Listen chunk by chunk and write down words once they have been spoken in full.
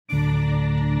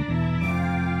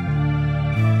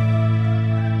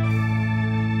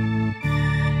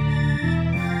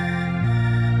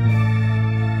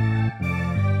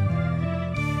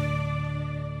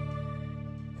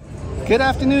Good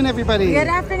afternoon, everybody. Good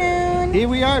afternoon. Here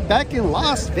we are back in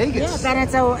Las Vegas. Yeah,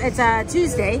 and it's a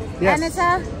Tuesday, yes. And it's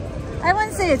I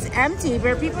wouldn't say it's empty,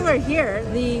 but people are here.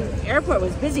 The airport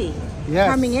was busy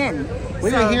coming in. We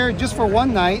were here just for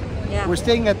one night. Yeah. We're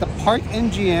staying at the Park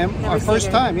MGM, our first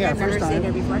time. Yeah, first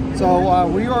time. So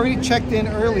we already checked in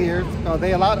earlier.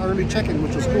 They allowed early check-in,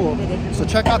 which was cool. So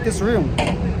check out this room.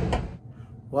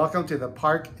 Welcome to the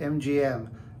Park MGM.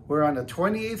 We're on the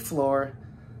 28th floor.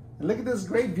 And look at this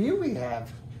great view we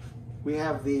have. We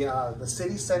have the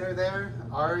city center there,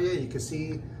 Aria. You can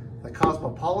see the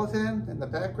Cosmopolitan in the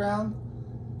background,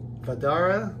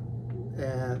 Vadara,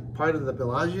 and part of the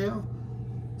Bellagio.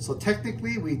 So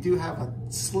technically, we do have a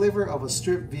sliver of a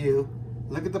strip view.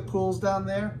 Look at the pools down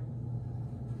there.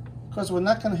 Of course, we're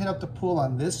not going to hit up the pool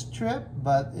on this trip,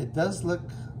 but it does look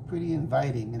pretty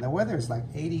inviting. And the weather is like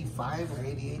 85 or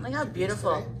 88. Look how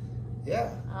beautiful. Today.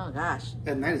 Yeah. Oh gosh.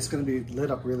 At night it's going to be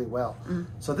lit up really well.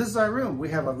 So this is our room. We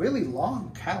have a really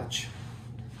long couch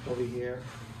over here.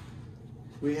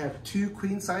 We have 2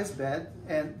 queen-size beds,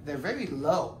 and they're very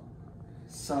low.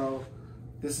 So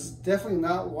this is definitely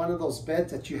not one of those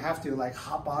beds that you have to like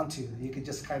hop onto. You can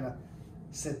just kind of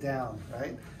sit down,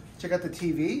 right? Check out the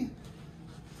TV.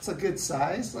 It's a good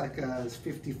size, like a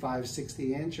 55,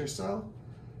 60 inch or so.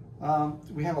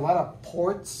 We have a lot of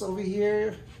ports over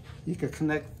here. You could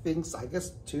connect things, I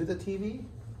guess, to the TV.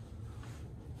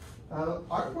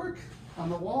 Artwork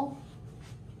on the wall.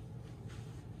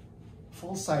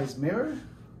 Full-size mirror.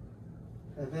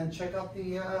 And then check out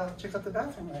the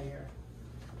bathroom right here.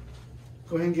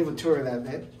 Go ahead and give a tour of that,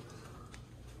 babe.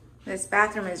 This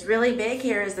bathroom is really big.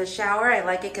 Here is the shower. I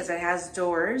like it because it has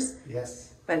doors.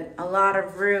 Yes. But a lot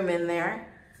of room in there.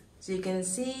 So you can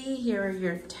see here are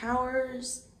your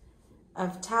towers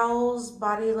of towels,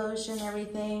 body lotion,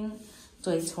 everything.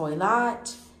 So a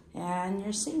toilet and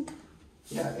your sink.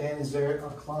 Yeah, and is there a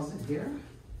closet here?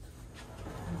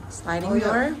 Sliding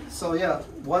door. So yeah,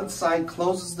 one side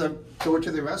closes the door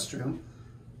to the restroom,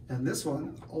 and this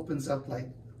one opens up like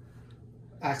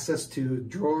access to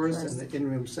drawers and the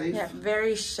in-room safe. Yeah,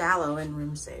 very shallow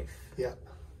in-room safe. Yeah.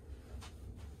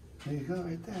 There you go,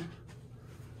 right there.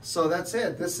 So that's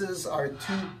it. This is our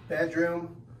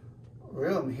 2-bedroom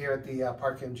room here at the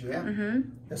Park MGM.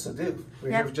 Yes, I do. We're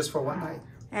here just for one night.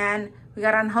 And we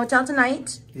got on hotel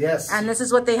tonight. Yes. And this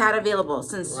is what they had available.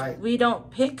 Since we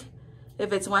don't pick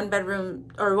if it's 1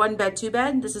 bedroom or 1 bed, 2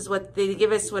 bed, this is what they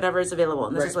give us, whatever is available.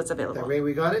 And this is what's available. The way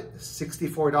we got it,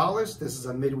 $64. This is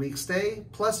a midweek stay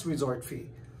plus resort fee.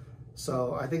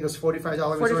 So I think it was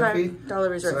 $45 resort fee. $45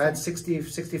 resort fee. So that's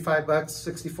 65 bucks,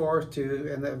 64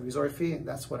 to and the resort fee. And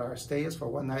that's what our stay is for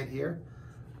one night here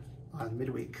on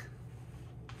midweek.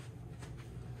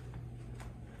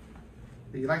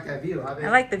 You like that view, huh, babe? I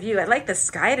like the view. I like the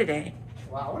sky today.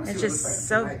 Wow, I want to see it's what just it looks like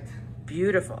so tonight.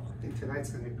 Beautiful. I think tonight's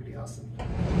going to be pretty awesome.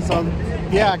 So,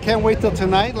 yeah, I can't wait till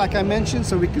tonight, like I mentioned,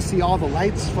 so we can see all the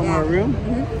lights from our room.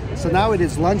 So now it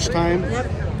is lunchtime.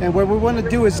 And what we want to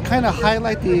do is kind of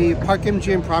highlight the Park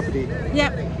MGM property.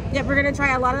 Yep, we're going to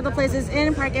try a lot of the places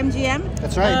in Park MGM.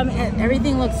 That's right. And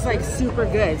everything looks like super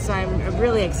good, so I'm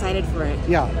really excited for it.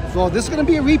 Yeah, so this is going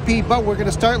to be a repeat, but we're going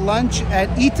to start lunch at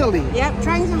Eataly. Yep,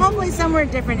 trying hopefully somewhere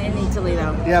different in Eataly,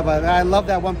 though. Yeah, but I love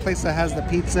that one place that has the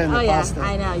pizza and the pasta.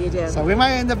 I know, you do. So we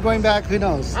might end up going back, who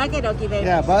knows. Okay, dokie, babe.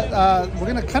 Yeah, but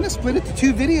we're going to kind of split it to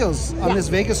 2 videos on this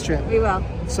Vegas trip. We will.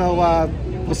 So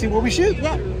we'll see where we shoot.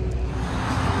 Yep.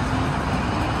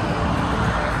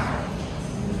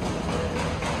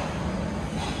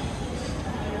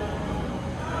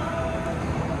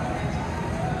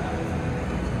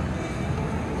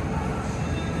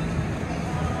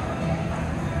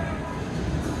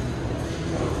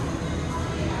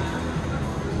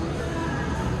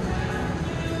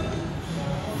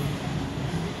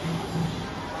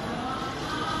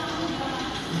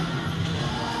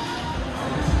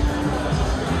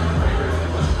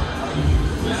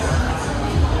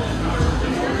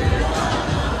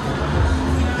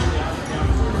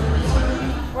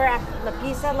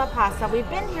 La Pasta. We've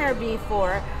been here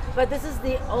before, but this is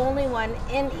the only one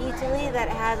in Eataly that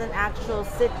has an actual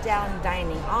sit-down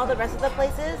dining. All the rest of the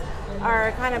places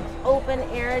are kind of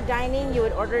open-air dining. You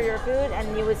would order your food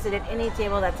and you would sit at any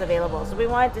table that's available. So we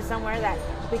wanted to somewhere that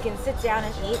we can sit down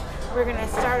and eat. We're going to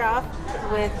start off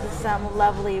with some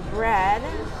lovely bread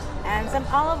and some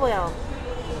olive oil.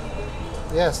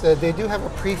 Yes, they do have a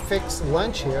prefix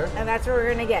lunch here. And that's what we're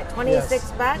going to get.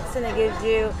 26 bucks, and it gives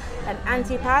you an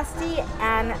antipasti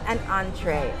and an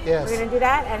entree. Yes. We're going to do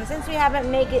that, and since we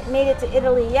haven't made it to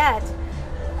Italy yet,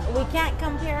 we can't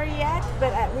compare yet,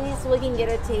 but at least we can get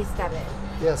a taste of it.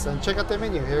 Yes, and check out the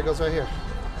menu. Here it goes right here.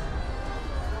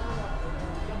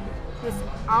 This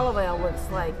olive oil looks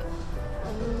like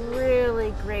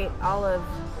really great olive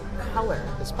color.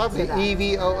 It's probably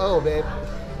EVOO, babe.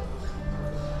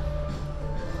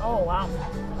 Oh wow,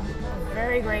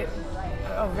 very great,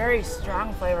 a very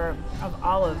strong flavor of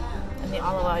olive in the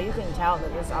olive oil. You can tell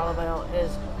that this olive oil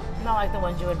is not like the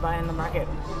ones you would buy in the market.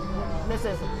 This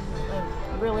is a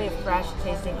really fresh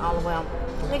tasting olive oil.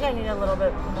 I think I need a little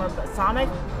bit more balsamic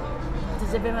to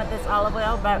zip in with this olive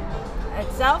oil, but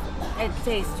itself, it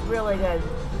tastes really good.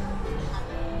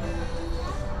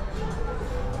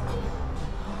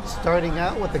 Starting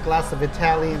out with a glass of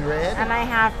Italian red. And I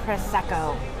have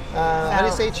Prosecco. How do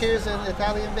you say cheers in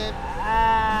Italian, babe?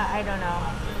 I don't know.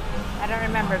 I don't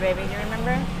remember, baby. Do you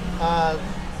remember?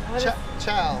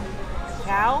 Ciao.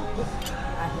 Ciao?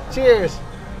 Cheers.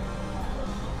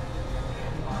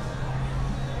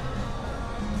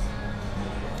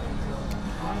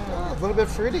 Oh, a little bit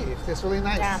fruity. It tastes really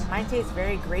nice. Yeah, mine tastes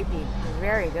very grapey.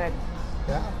 Very good.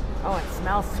 Yeah. Oh, it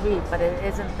smells sweet, but it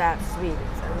isn't that sweet.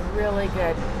 It's really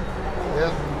good.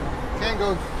 Yeah. Can't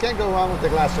go wrong with the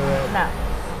glass of red. No.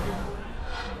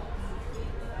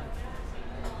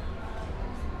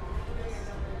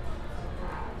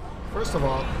 First of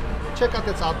all, check out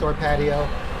this outdoor patio.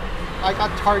 I got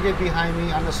Target behind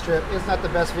me on the strip. It's not the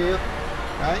best view,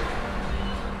 right?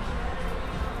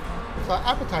 So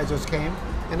appetizers came,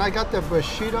 and I got the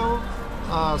prosciutto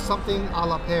something a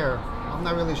la pear. I'm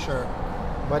not really sure,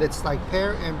 but it's like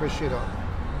pear and prosciutto.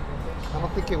 I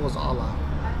don't think it was a la,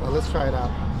 but let's try it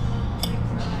out.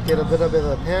 Get a little bit of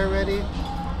the pear ready.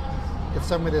 Get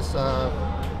some of this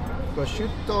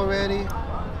prosciutto ready.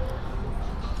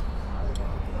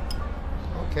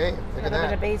 Okay, look at that. A little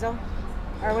bit of basil?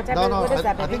 Or what type No, of, no, what is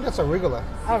that, baby? I think that's arugula.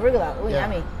 Oh, arugula. Ooh, Yeah.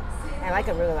 yummy. I like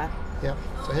arugula. Yeah,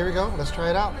 so here we go. Let's try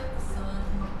it out.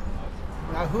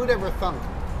 Now, who'd ever thunk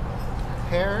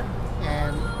pear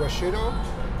and prosciutto,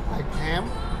 like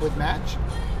ham, would match?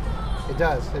 It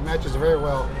does. It matches very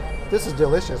well. This is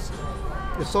delicious.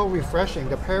 It's so refreshing.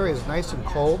 The pear is nice and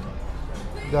cold.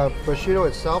 The prosciutto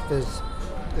itself is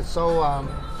so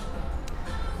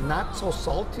not so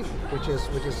salty, which is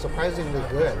surprisingly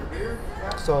good.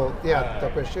 So yeah, the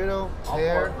prosciutto,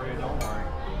 pear,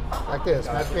 like this,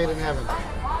 match made in heaven.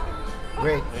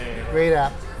 Great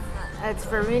app. It's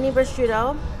Farini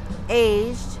prosciutto,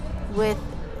 aged with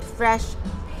fresh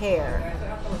pear.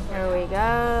 Here we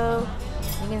go.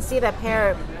 You can see the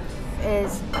pear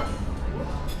is a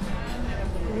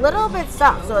little bit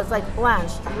soft, so it's like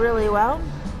blanched really well.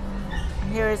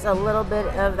 Here's a little bit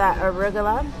of that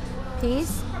arugula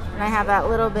piece, and I have that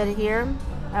little bit here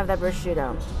of the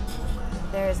prosciutto.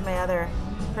 There's my other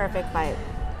perfect bite.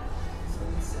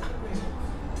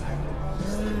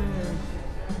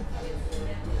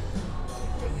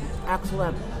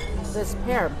 Excellent. This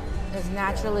pear is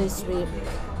naturally sweet.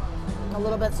 A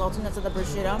little bit saltiness of the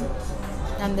prosciutto,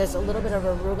 and this a little bit of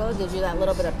arugula gives you that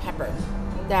little bit of pepper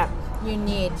that you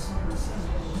need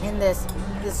in this.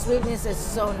 The sweetness is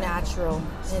so natural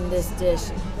in this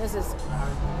dish. This is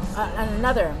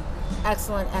another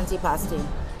excellent antipasti.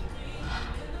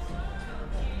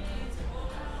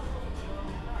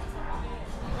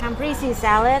 Caprese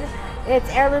salad. It's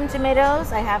heirloom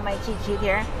tomatoes. I have my cheat sheet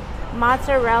here.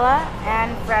 Mozzarella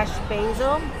and fresh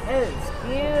basil. It's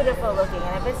beautiful looking,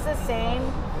 and if it's the same,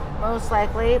 most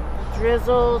likely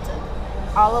drizzled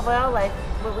olive oil like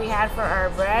what we had for our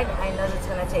bread, I know it's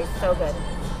going to taste so good.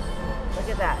 Look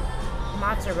at that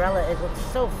mozzarella. It looks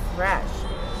so fresh.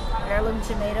 Heirloom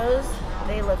tomatoes,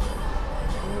 they look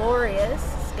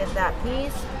glorious. Let's get that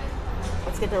piece.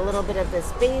 Let's get a little bit of this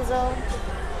basil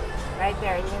right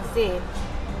there. You can see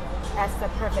that's the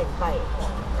perfect bite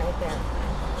right there.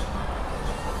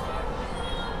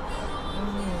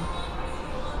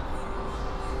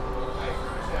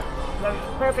 The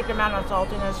perfect amount of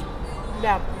saltiness.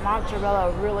 That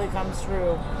mozzarella really comes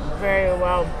through very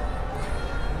well.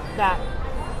 That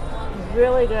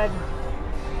really good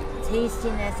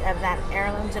tastiness of that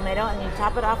heirloom tomato, and you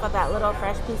top it off with that little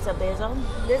fresh piece of basil.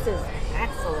 This is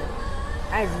excellent.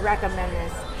 I recommend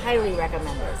this, highly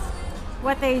recommend this.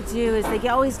 What they do is they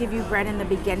always give you bread in the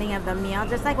beginning of the meal,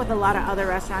 just like what a lot of other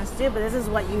restaurants do, but this is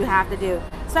what you have to do,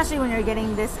 especially when you're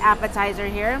getting this appetizer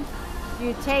here.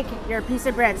 You take your piece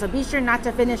of bread, so be sure not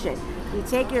to finish it. You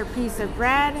take your piece of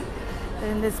bread,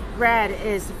 and this bread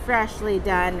is freshly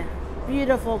done.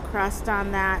 Beautiful crust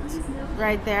on that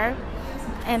right there.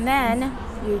 And then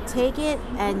you take it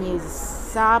and you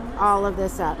sop all of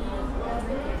this up.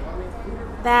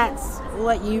 That's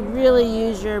what you really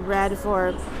use your bread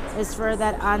for, is for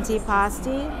that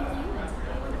antipasti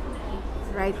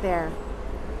right there.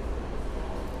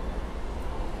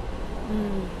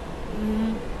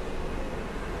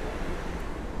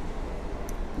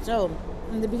 So,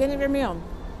 in the beginning of your meal,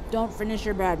 don't finish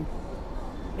your bread.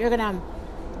 You're gonna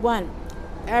want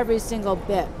every single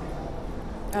bit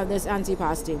of this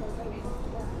antipasti.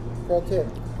 Pro tip.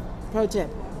 Pro tip.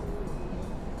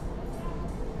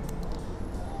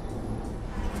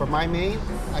 For my main,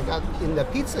 I got in the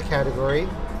pizza category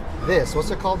this. What's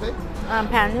it called, babe?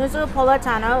 Panuzzo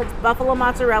Poletano. It's buffalo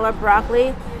mozzarella,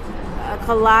 broccoli,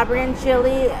 Calabrian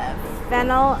chili,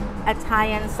 fennel,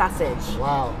 Italian sausage.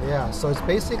 Wow, yeah. So it's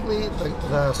basically,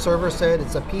 the server said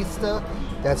it's a pizza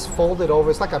that's folded over.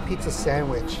 It's like a pizza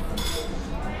sandwich.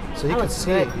 So you can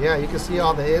see, good. Yeah, you can see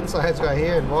all the insides right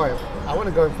here. And boy, I want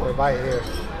to go in for a bite here.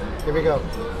 Here we go.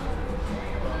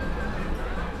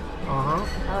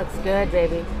 That looks good,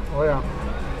 baby. Oh yeah.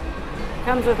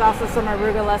 Comes with also some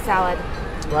arugula salad.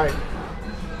 Right.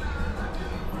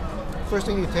 First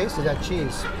thing you taste is that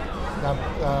cheese, that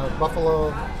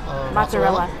buffalo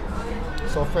mozzarella.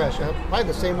 So fresh. Probably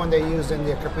the same one they use in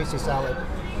the caprese salad.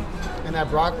 And that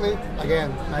broccoli,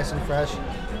 again, nice and fresh.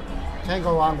 Can't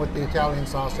go wrong with the Italian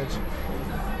sausage.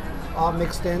 All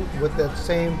mixed in with the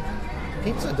same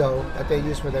pizza dough that they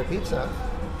use for their pizza.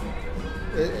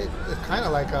 It's kind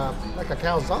of like a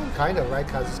calzone, kind of, right?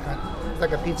 Because it's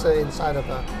like a pizza inside of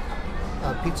a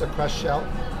pizza crust shell.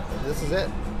 This is it.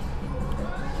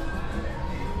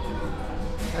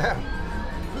 Yeah,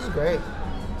 this is great.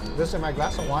 This and my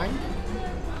glass of wine.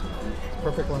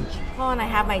 Perfect lunch. Oh, and I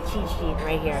have my cheat sheet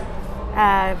right here.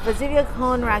 Vesuvio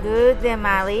con ragu de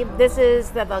Mali. This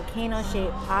is the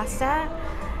volcano-shaped pasta,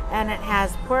 and it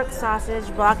has pork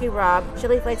sausage, broccoli rabe,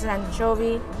 chili flakes, and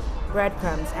anchovy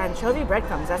breadcrumbs. Anchovy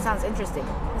breadcrumbs. That sounds interesting.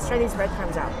 Let's try these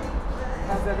breadcrumbs out.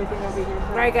 How's everything over here?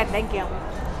 Very good, thank you.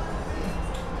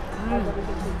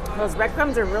 Those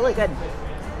breadcrumbs are really good.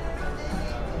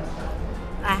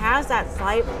 It has that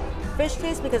slight fish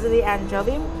taste because of the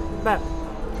anchovy, but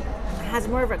it has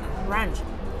more of a crunch.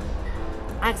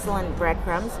 Excellent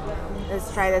breadcrumbs.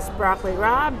 Let's try this broccoli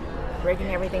rabe,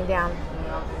 breaking everything down.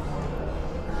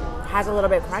 Has a little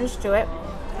bit of crunch to it.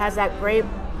 Has that great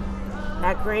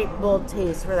bold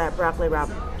taste for that broccoli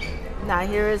rabe. Now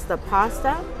here is the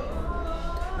pasta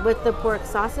with the pork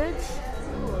sausage.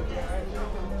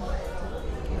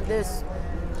 This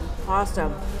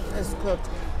pasta is cooked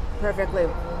perfectly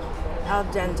al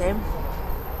dente,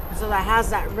 so that has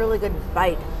that really good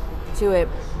bite to it,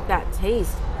 that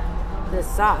taste, this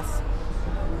sauce.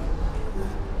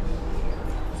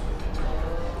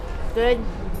 Good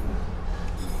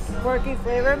porky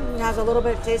flavor. It has a little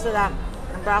bit of taste of that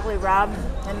broccoli rabe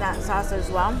in that sauce as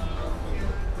well.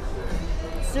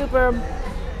 Super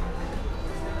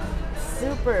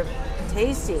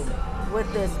tasty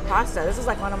with this pasta. This is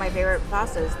like one of my favorite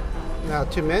pastas. Now,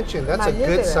 to mention, that's a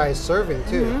good size serving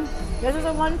too. This is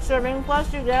a one serving,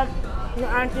 plus you get your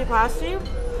antipasti.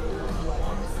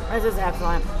 This is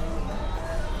excellent.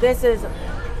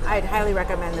 I'd highly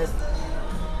recommend this.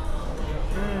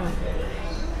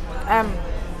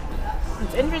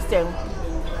 It's interesting.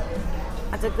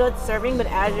 It's a good serving, but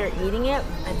as you're eating it,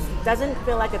 it doesn't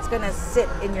feel like it's gonna sit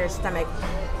in your stomach.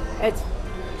 It's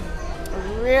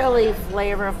really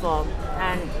flavorful,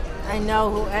 and I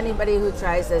know anybody who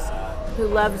tries this, who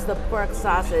loves the pork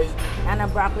sausage and a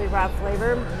broccoli rabe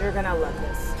flavor, you're gonna love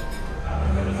this.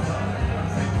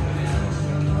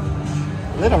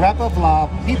 Little wrap of la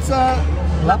pizza,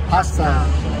 la pasta.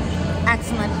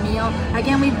 Excellent meal.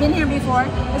 Again, we've been here before.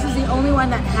 This is the only one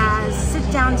that has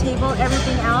sit-down table.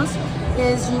 Everything else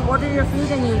is you order your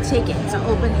food and you take it. It's an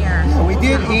open air. Yeah, we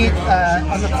did eat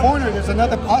on the corner. There's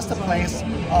another pasta place,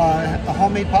 a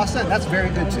homemade pasta, and that's very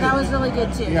good too. That was really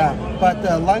good too. Yeah, but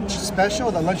the lunch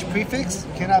special, the lunch prefix,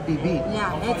 cannot be beat.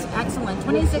 Yeah, it's excellent.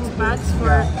 $26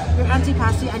 for your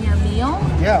antipasti and your meal.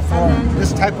 Yeah, for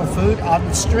this type of food on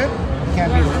the strip, you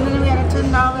can't beat it. And then we had a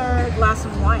 $10 glass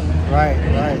of wine. Right.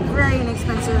 Very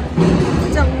inexpensive,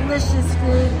 delicious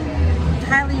food.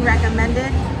 Highly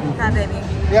recommended. Baby.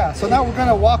 Yeah, so now we're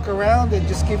gonna walk around and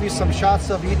just give you some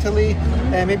shots of Eataly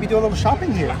and maybe do a little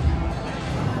shopping here.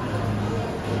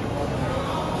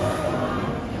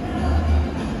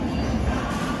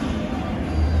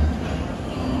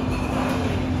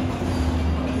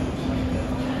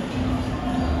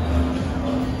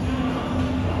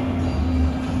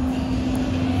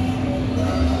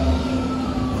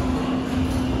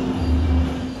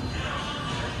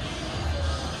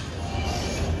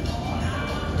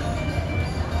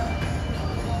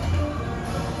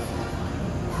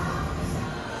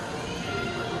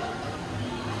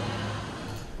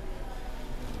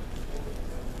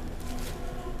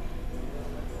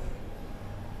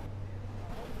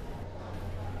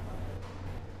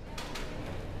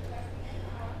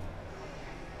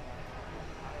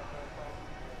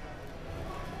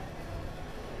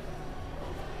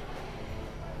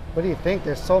 What do you think?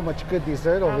 There's so much good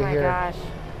dessert over here. Oh my gosh.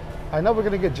 I know we're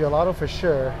gonna get gelato for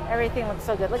sure. Everything looks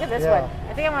so good. Look at this Yeah. one.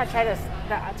 I think I want to try this.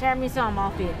 The tiramisu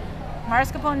Amalfi.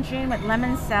 Mascarpone with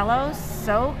limoncello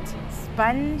soaked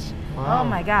sponge. Wow. Oh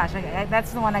my gosh.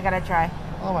 That's the one I gotta try.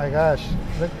 Oh my gosh.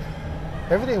 Look,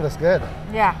 everything looks good.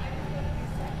 Yeah.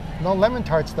 No lemon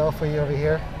tarts though for you over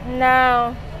here.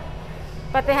 No.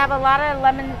 But they have a lot of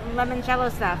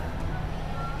limoncello stuff.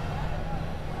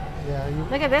 Yeah.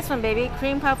 Look at this one, baby.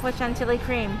 Cream puff with chantilly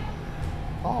cream.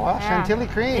 Oh wow, Yeah. chantilly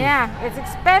cream. Yeah, it's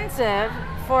expensive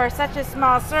for such a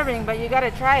small serving, but you gotta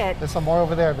try it. There's some more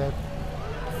over there, babe.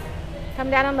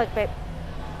 Come down and look, babe.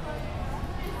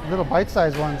 Little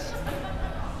bite-sized ones.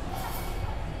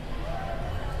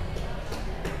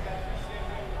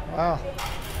 Wow.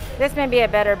 This may be a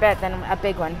better bet than a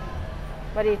big one.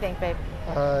 What do you think, babe?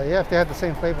 Yeah, if they had the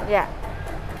same flavor. Yeah.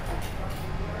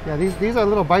 Yeah, these are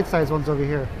little bite-sized ones over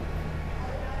here.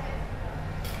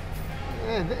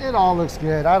 It all looks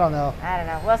good. I don't know. I don't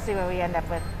know. We'll see what we end up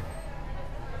with.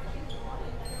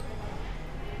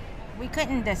 We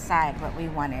couldn't decide what we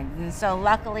wanted, and so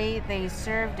luckily they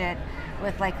served it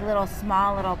with like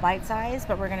small little bite size,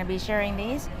 but we're going to be sharing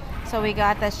these. So we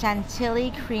got the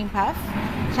chantilly cream puff,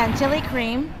 chantilly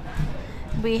cream.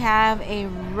 We have a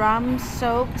rum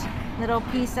soaked little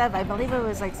piece of, I believe it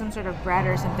was like some sort of bread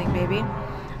or something, baby.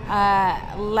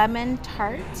 Lemon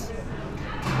tart.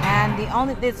 And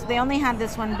they only had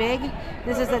this one big.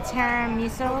 This is a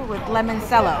tiramisu with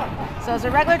limoncello. So it's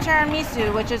a regular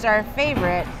tiramisu, which is our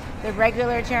favorite, the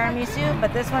regular tiramisu,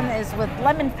 but this one is with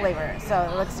lemon flavor, so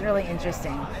it looks really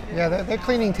interesting. Yeah, they're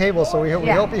cleaning tables, so we hope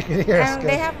you can hear us And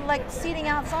good. they have like seating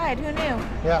outside. Who knew?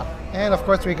 Yeah, and of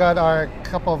course we got our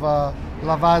cup of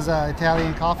Lavazza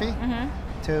Italian coffee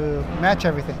to match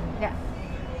everything. Yeah.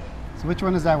 So which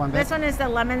one is that one, babe? This one is the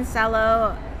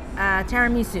limoncello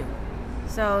tiramisu.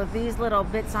 So these little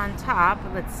bits on top,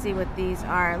 let's see what these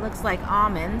are. It looks like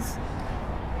almonds.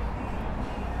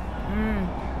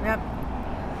 Yep.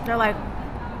 They're like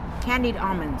candied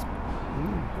almonds.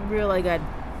 Really good.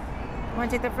 Want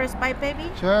to take the first bite,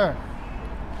 baby? Sure.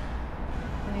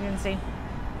 And you can see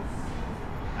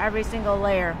every single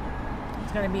layer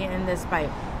is going to be in this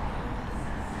bite.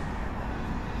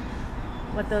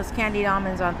 With those candied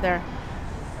almonds out there.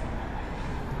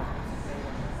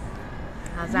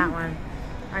 How's that one?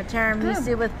 Our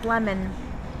tiramisu with lemon.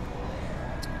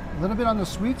 A little bit on the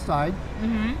sweet side.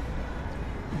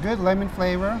 Good lemon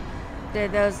flavor.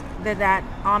 Did that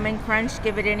almond crunch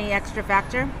give it any extra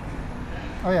factor?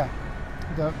 Oh yeah,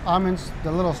 the almonds,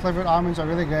 the little slivered almonds are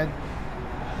really good.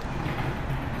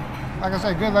 Like I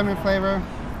said, good lemon flavor.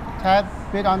 Tad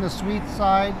bit on the sweet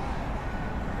side,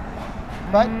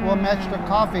 but will match the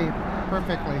coffee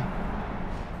perfectly.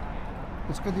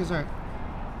 It's good dessert.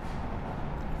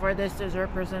 For this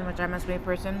dessert person, which I'm a sweet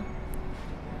person,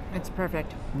 it's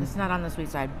perfect. It's not on the sweet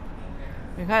side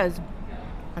because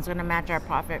it's going to match our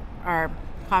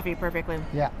coffee perfectly.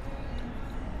 Yeah.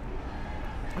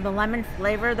 The lemon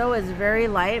flavor, though, is very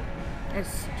light,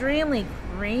 extremely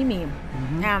creamy.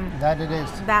 That it is.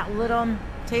 That little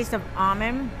taste of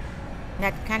almond,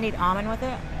 that candied almond with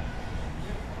it.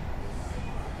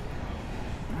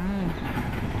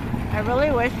 I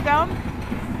really wish, though,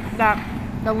 that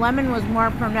the lemon was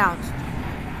more pronounced,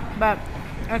 but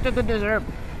it's a good dessert.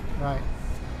 Right.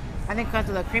 I think because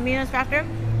of the creaminess factor,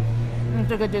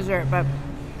 it's a good dessert, but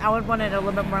I would want it a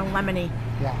little bit more lemony.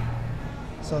 Yeah.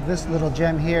 So this little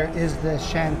gem here is the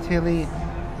chantilly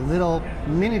little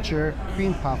miniature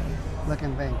cream puff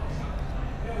looking thing.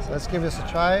 So let's give this a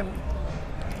try.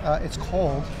 It's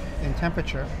cold in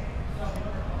temperature.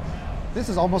 This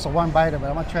is almost a one biter, but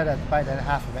I'm gonna try to bite at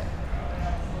half of it.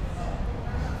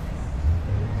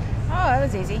 Oh, that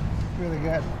was easy. Really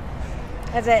good.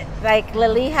 Is it like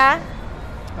Liliha?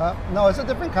 No, it's a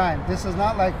different kind. This is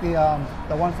not like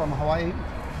the one from Hawaii.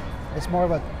 It's more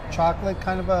of a chocolate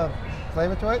kind of a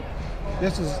flavor to it.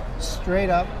 This is straight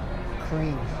up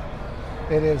cream.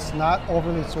 It is not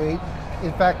overly sweet.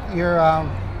 In fact, your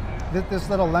this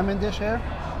little lemon dish here,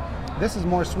 this is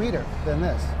more sweeter than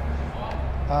this.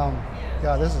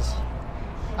 Yeah, this is.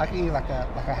 I can eat like a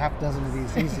half dozen of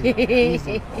these easy.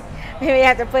 Easy. Maybe we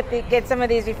have to get some of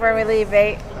these before we leave,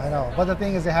 eh? I know, but the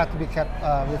thing is, they have to be kept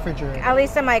refrigerated. At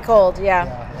least semi-cold, yeah.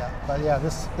 Yeah. But yeah,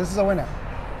 this is a winner.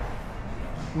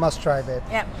 Must try, babe.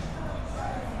 Yep.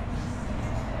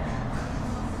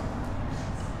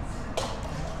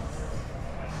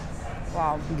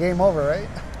 Wow. Game over, right?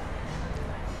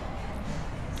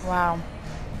 Wow.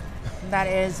 That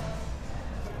is.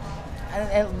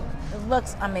 It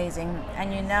looks amazing,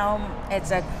 and you know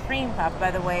it's a cream puff by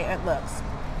the way it looks,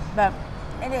 but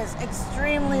it is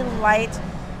extremely light.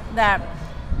 That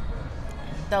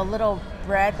the little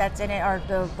bread that's in it, or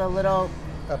the little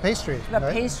pastry.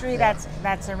 Right? pastry Yeah.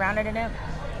 that's surrounded in it.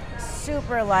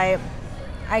 Super light.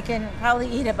 I can probably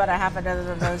eat about a half a dozen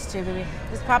of those too, baby.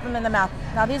 Just pop them in the mouth.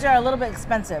 Now these are a little bit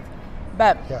expensive,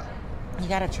 but Yeah. you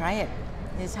gotta try it.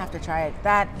 You just have to try it.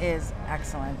 That is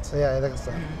excellent. So yeah, that's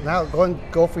now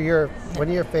go for one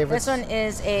of your favorites.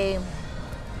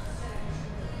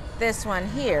 This one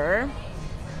here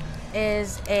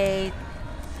is a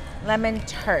lemon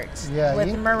tart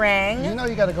with meringue. You know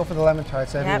you got to go for the lemon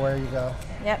tarts everywhere you go.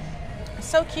 Yep.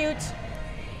 So cute.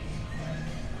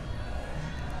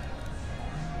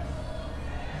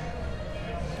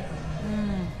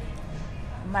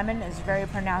 Lemon is very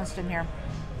pronounced in here.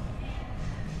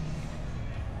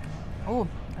 Ooh,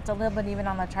 it's a little bit even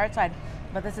on the tart side,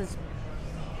 but this is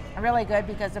really good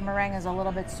because the meringue is a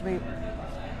little bit sweet.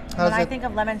 When I think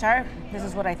of lemon tart, this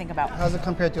is what I think about. How's it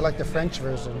compared to like the French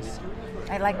versions?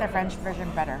 I like the French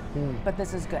version better, but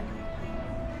this is good.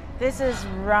 This is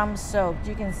rum soaked.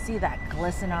 You can see that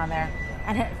glisten on there,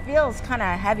 and it feels kind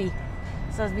of heavy.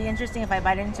 So it'd be interesting if I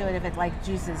bite into it if it like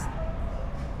juices.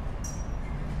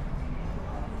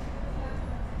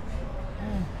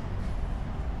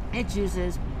 It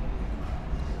juices.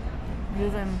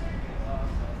 Moving.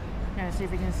 Gonna see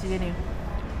if we can see any.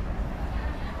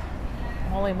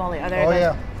 Holy moly! Oh, there it is.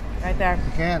 Yeah, right there.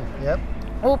 you can. Yep.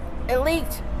 Oh, it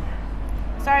leaked.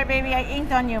 Sorry, baby, I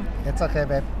inked on you. It's okay,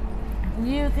 babe.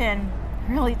 You can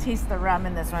really taste the rum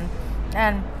in this one,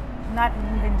 and not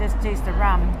even just taste the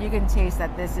rum. You can taste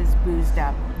that this is boozed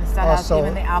up. It still has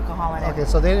even the alcohol in it. Okay,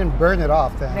 so they didn't burn it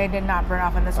off then. They did not burn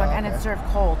off on this one, and it's served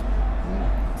cold.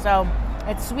 So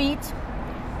it's sweet.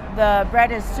 The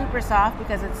bread is super soft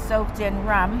because it's soaked in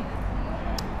rum.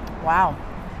 Wow.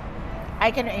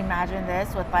 I can imagine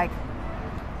this with like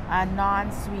a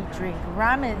non-sweet drink.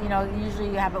 Rum is, usually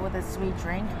you have it with a sweet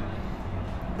drink.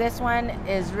 This one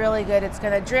is really good. It's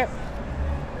gonna drip.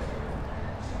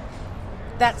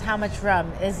 That's how much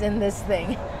rum is in this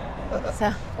thing.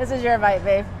 So this is your bite,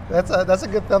 babe. That's a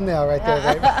good thumbnail right there,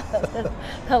 babe.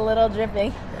 A little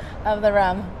dripping of the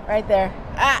rum right there.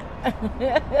 Ah.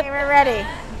 Okay, we're ready.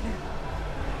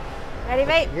 Ready,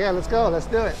 babe? Yeah, let's go. Let's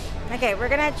do it. Okay, we're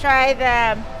gonna try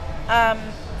the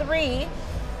three.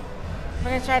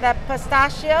 We're gonna try the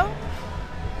pistachio.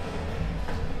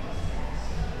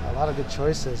 A lot of good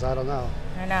choices. I don't know.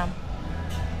 I know.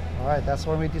 All right, that's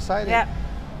when we decided. Yep.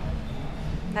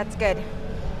 That's good.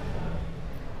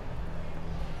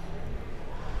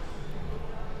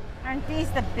 Aren't these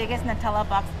the biggest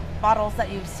Nutella bottles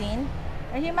that you've seen?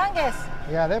 They're humongous.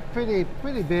 Yeah, they're pretty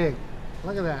big.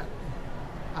 Look at that.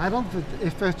 I don't know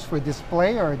if it's for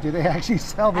display or do they actually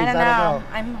sell these? I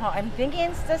don't know. I'm thinking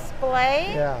it's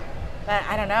display. Yeah. But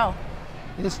I don't know.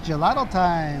 It's gelato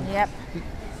time. Yep.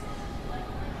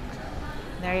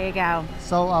 There you go.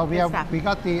 So we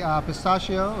got the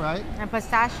pistachio, right? And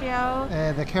pistachio.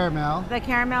 The caramel. The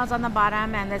caramel's on the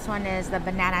bottom, and this one is the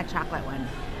banana chocolate one.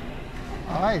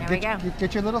 All right. There we go.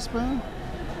 Get your little spoon.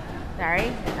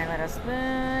 Sorry, my little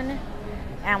spoon.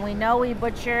 And we know we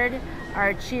butchered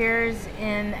our cheers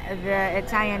in the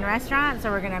Italian restaurant, so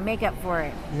we're gonna make up for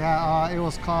it. Yeah, it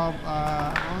was called,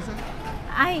 what was it?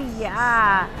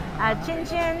 Chin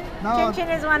Chin. No, Chin Chin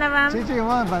is one of them. Chin Chin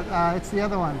one, but it's the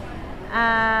other one.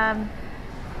 I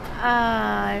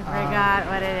forgot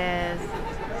what it is.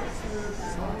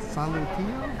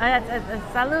 Salutio? That's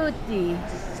Saluti.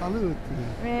 Saluti.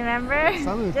 Remember?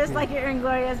 Saluti. Just like your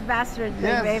Inglorious Bastard thing,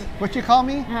 Yes. babe. What you call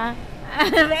me? Huh?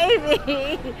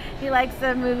 Maybe. He likes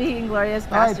the movie Inglorious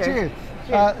Bastard. All right,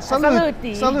 cheers.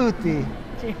 Saluti. Saluti.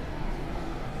 Cheers.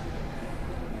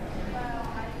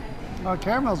 Oh,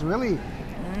 caramel's really,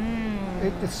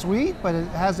 it's sweet, but it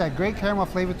has that great caramel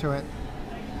flavor to it.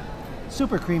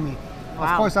 Super creamy.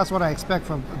 Wow. Of course, that's what I expect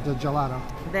from the gelato.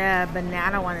 The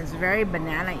banana one is very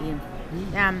banana-y.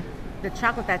 The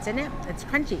chocolate that's in it, it's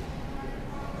crunchy.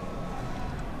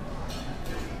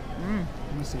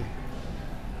 Let me see.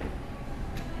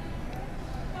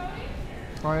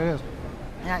 Oh, it is.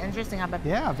 Yeah, interesting how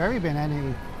Yeah, very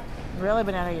banana-y. really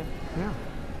banana-y. Yeah.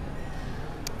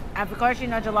 Of course,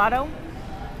 gelato,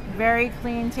 very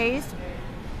clean taste.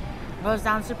 Goes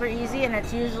down super easy, and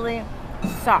it's usually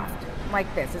soft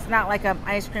like this. It's not like an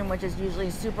ice cream, which is usually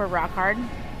super rock hard.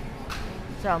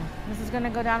 So this is gonna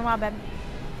go down well, babe.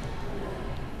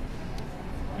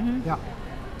 Yeah.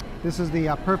 This is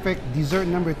the perfect dessert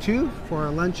number 2 for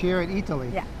lunch here at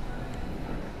Eataly. Yeah.